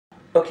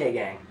Okay,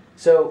 gang.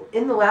 So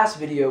in the last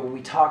video when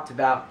we talked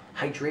about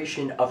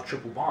hydration of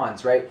triple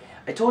bonds, right,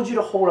 I told you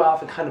to hold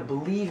off and kind of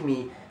believe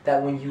me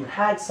that when you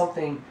had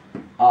something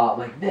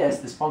like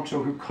this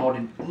functional group called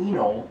an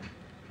enol,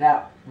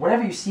 that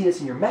whenever you see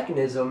this in your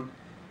mechanism,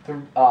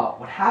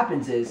 what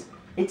happens is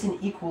it's in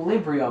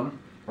equilibrium,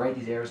 right,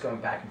 these arrows going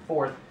back and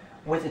forth,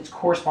 with its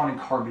corresponding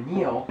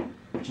carbonyl,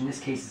 which in this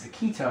case is a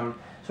ketone.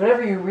 So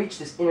whenever you reach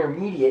this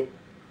intermediate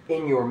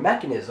in your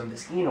mechanism,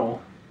 this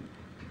enol,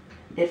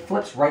 it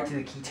flips right to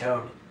the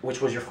ketone,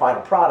 which was your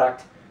final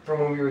product from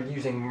when we were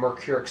using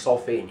mercuric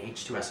sulfate and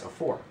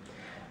H2SO4.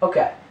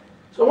 Okay,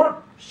 so I want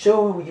to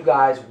show you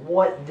guys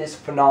what this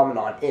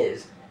phenomenon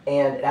is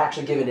and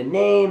actually give it a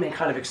name and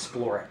kind of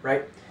explore it,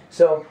 right?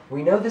 So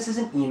we know this is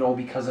an enol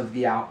because of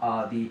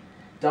the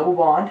double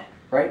bond,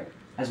 right,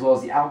 as well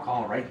as the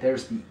alcohol, right?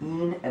 There's the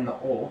ene and the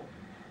ol.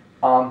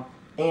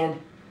 And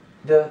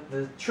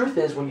the truth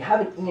is, when you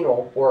have an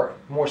enol, or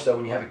more so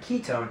when you have a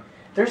ketone,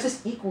 there's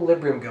this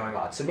equilibrium going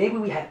on. So maybe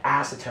we had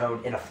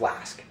acetone in a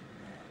flask.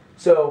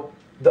 So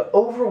the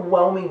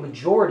overwhelming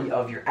majority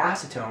of your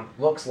acetone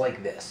looks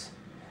like this.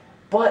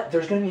 But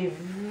there's going to be a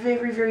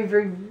very, very,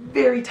 very,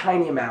 very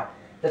tiny amount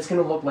that's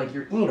going to look like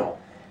your enol.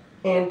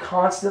 And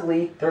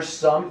constantly, there's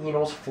some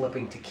enols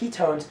flipping to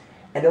ketones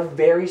and a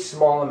very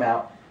small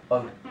amount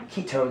of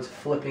ketones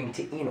flipping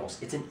to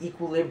enols. It's an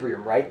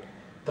equilibrium, right?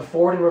 The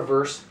forward and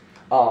reverse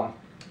are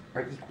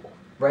equal,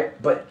 right?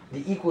 But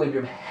the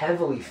equilibrium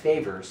heavily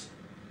favors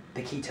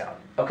the ketone.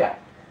 Okay,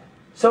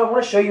 so I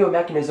want to show you a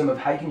mechanism of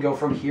how you can go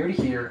from here to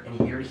here and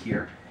here to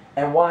here,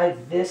 and why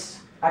this,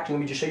 actually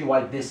let me just show you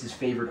why this is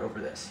favored over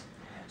this.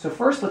 So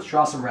first let's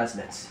draw some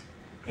resonance,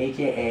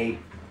 aka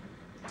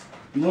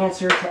the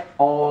answer to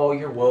all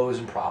your woes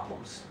and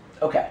problems.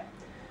 Okay,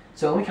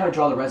 so let me kind of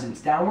draw the resonance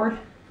downward.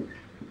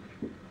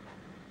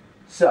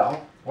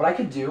 So what I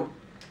could do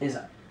is,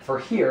 for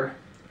here,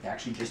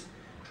 actually just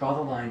draw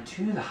the line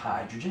to the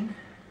hydrogen.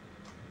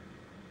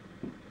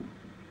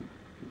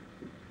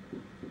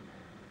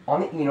 On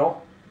the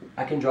enol,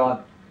 I can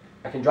drop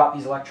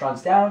these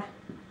electrons down,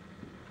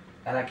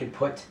 and I can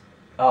put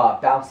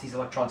bounce these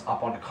electrons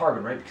up onto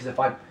carbon, right? Because if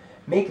I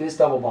make this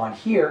double bond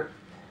here,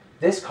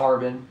 this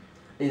carbon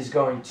is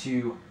going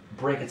to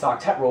break its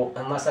octet rule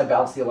unless I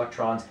bounce the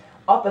electrons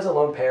up as a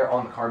lone pair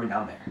on the carbon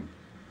down there.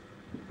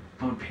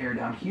 Lone pair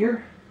down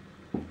here.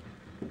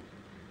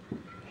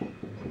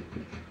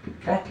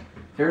 Okay,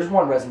 there's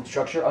one resonance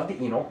structure of the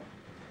enol.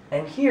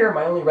 And here,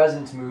 my only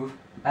resonance move,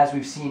 as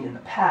we've seen in the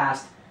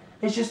past,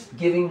 is just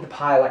giving the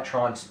pi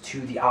electrons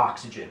to the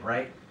oxygen,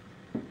 right?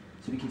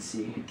 So we can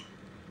see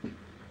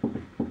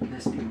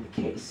this being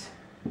the case.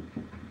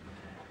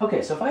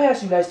 Okay, so if I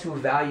ask you guys to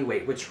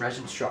evaluate which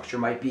resonance structure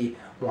might be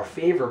more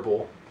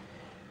favorable,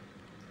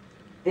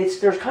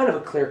 there's kind of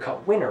a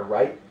clear-cut winner,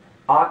 right?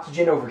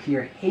 Oxygen over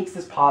here hates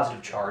this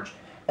positive charge,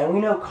 and we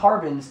know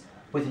carbons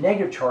with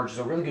negative charges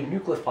are really good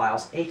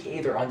nucleophiles,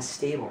 aka they're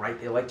unstable, right?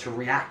 They like to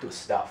react with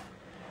stuff.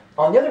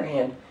 On the other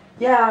hand,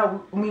 yeah,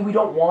 I mean, we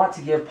don't want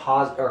to give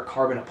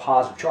carbon a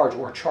positive charge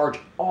or a charge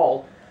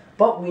all,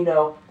 but we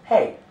know,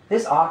 hey,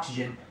 this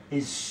oxygen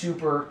is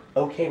super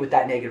okay with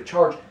that negative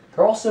charge.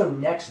 They're also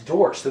next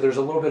door, so there's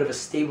a little bit of a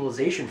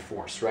stabilization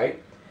force,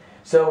 right?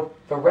 So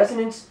the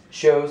resonance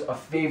shows a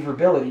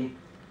favorability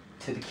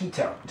to the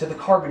ketone, to the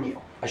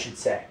carbonyl, I should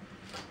say.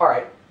 All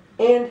right,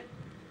 and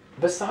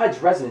besides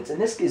resonance, and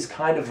this is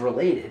kind of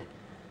related,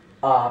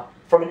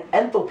 from an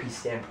enthalpy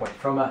standpoint,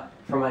 from a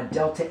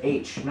delta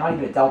H, not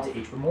even a delta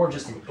H, but more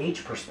just an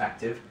H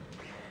perspective,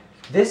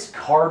 this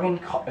carbon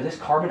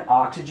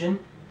oxygen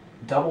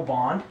double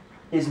bond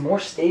is more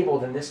stable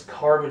than this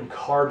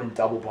carbon-carbon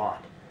double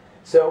bond.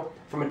 So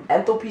from an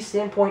enthalpy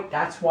standpoint,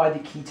 that's why the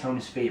ketone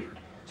is favored.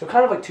 So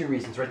kind of like two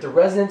reasons, right? The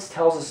resonance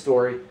tells a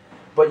story,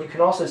 but you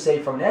can also say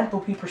from an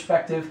enthalpy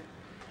perspective,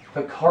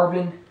 the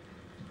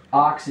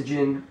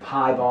carbon-oxygen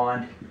pi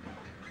bond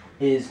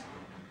is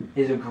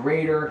a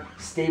greater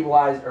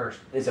stabilized, or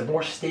is a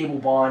more stable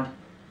bond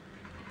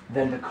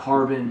than the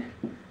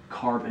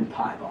carbon-carbon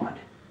pi bond.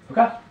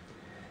 Okay?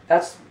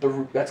 That's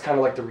kind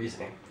of like the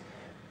reasoning.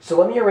 So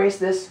let me erase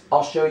this.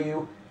 I'll show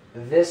you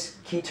this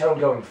ketone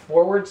going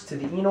forwards to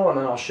the enol, and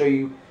then I'll show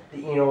you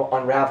the enol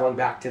unraveling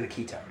back to the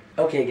ketone.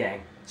 Okay,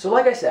 gang. So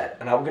like I said,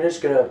 and I'm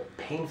just going to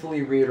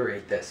painfully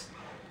reiterate this,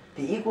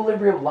 the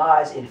equilibrium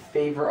lies in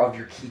favor of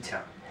your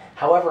ketone.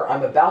 However,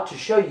 I'm about to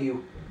show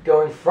you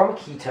going from a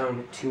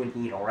ketone to an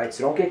enol, right?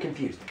 So don't get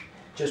confused.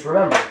 Just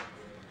remember,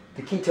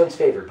 the ketone's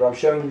favored, but I'm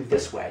showing you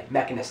this way,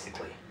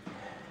 mechanistically.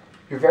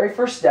 Your very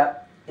first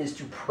step is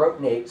to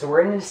protonate. So we're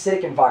in an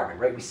acidic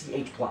environment, right? We see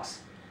H+.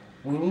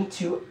 We need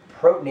to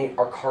protonate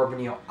our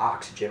carbonyl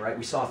oxygen, right?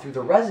 We saw through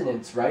the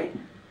resonance, right?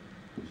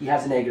 He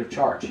has a negative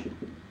charge. In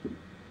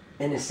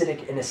an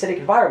acidic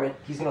environment,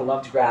 he's going to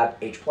love to grab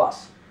H+.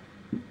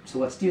 So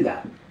let's do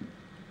that.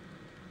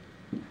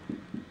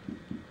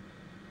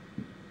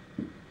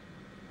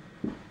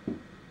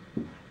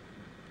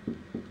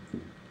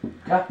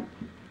 Okay?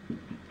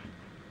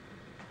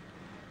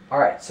 All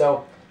right,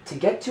 so to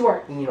get to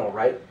our enol,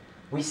 right,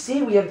 we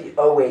see we have the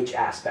OH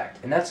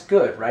aspect, and that's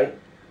good, right?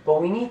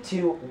 But we need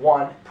to,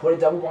 one, put a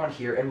double bond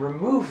here and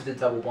remove the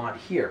double bond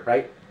here,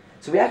 right?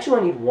 So we actually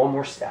only need one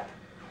more step.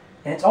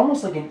 And it's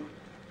almost like an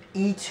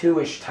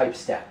E2-ish type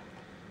step.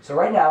 So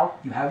right now,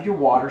 you have your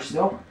water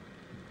still.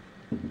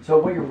 So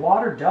what your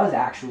water does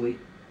actually,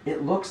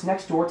 it looks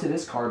next door to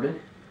this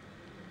carbon.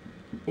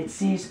 It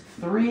sees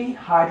 3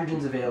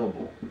 hydrogens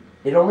available.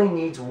 It only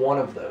needs one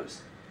of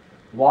those.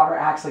 Water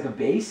acts like a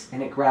base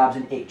and it grabs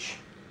an H.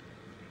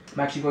 I'm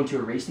actually going to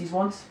erase these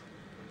ones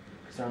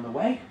because they're in the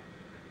way.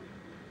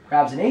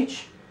 Grabs an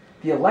H.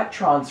 The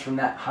electrons from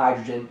that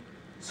hydrogen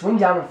swing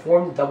down and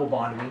form the double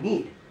bond we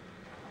need.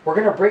 We're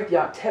going to break the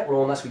octet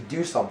rule unless we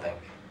do something.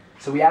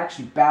 So we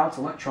actually bounce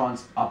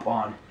electrons up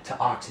on to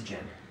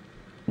oxygen.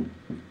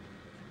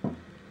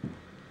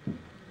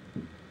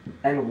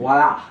 And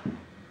voila!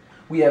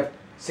 We have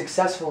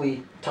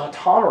successfully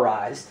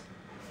tautomerized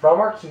from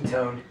our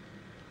ketone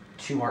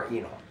to our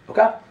enol.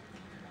 Okay?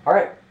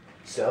 Alright,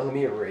 so let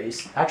me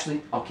erase.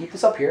 Actually, I'll keep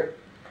this up here,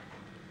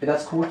 if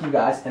that's cool with you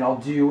guys, and I'll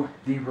do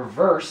the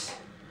reverse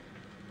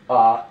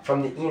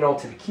from the enol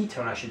to the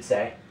ketone, I should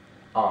say,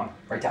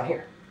 right down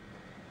here.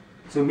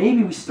 So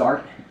maybe we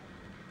start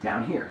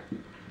down here.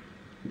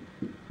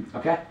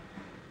 Okay?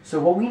 So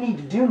what we need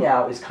to do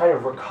now is kind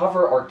of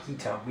recover our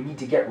ketone. We need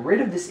to get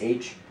rid of this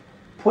H,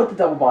 put the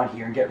double bond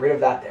here, and get rid of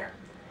that there.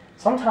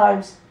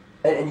 Sometimes,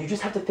 and you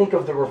just have to think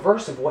of the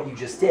reverse of what you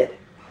just did.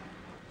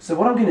 So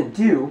what I'm going to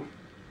do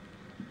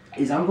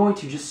is I'm going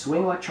to just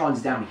swing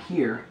electrons down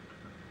here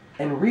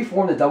and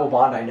reform the double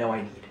bond I know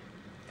I need.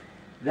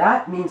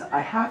 That means I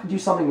have to do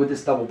something with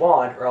this double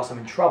bond or else I'm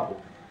in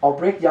trouble. I'll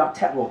break the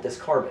octet rule with this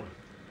carbon.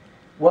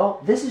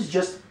 Well, this is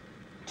just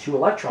 2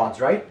 electrons,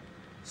 right?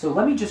 So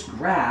let me just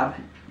grab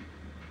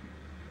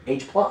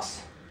H+.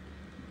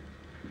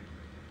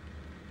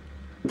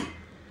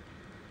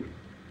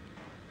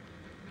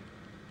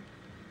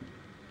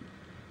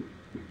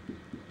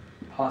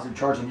 Positive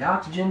charge on the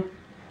oxygen,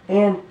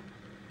 and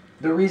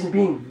the reason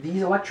being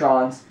these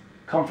electrons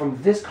come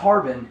from this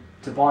carbon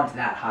to bond to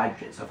that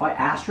hydrogen. So if I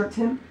asterisked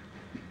him,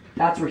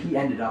 that's where he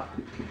ended up,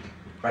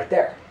 right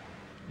there.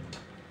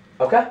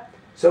 Okay?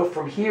 So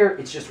from here,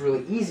 it's just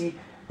really easy.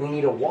 We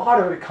need a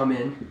water to come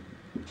in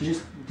to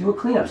just do a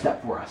cleanup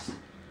step for us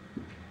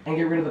and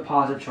get rid of the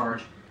positive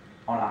charge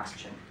on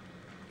oxygen.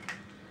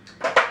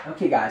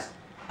 Okay guys,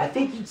 I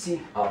think you'd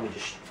see, let me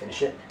just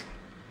finish it.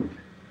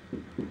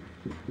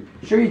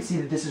 Sure, you'd see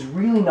that this is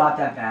really not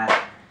that bad.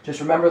 Just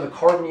remember the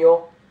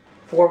carbonyl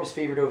form is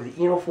favored over the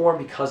enol form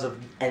because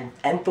of the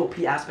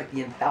enthalpy aspect,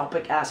 the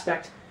enthalpic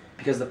aspect,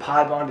 because the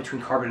pi bond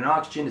between carbon and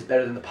oxygen is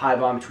better than the pi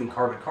bond between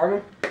carbon and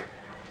carbon.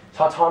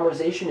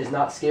 Tautomerization is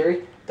not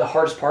scary. The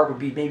hardest part would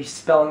be maybe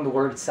spelling the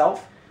word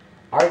itself.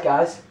 Alright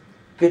guys,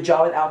 good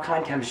job with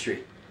alkyne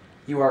chemistry.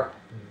 You are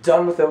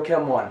done with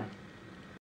OCHEM 1.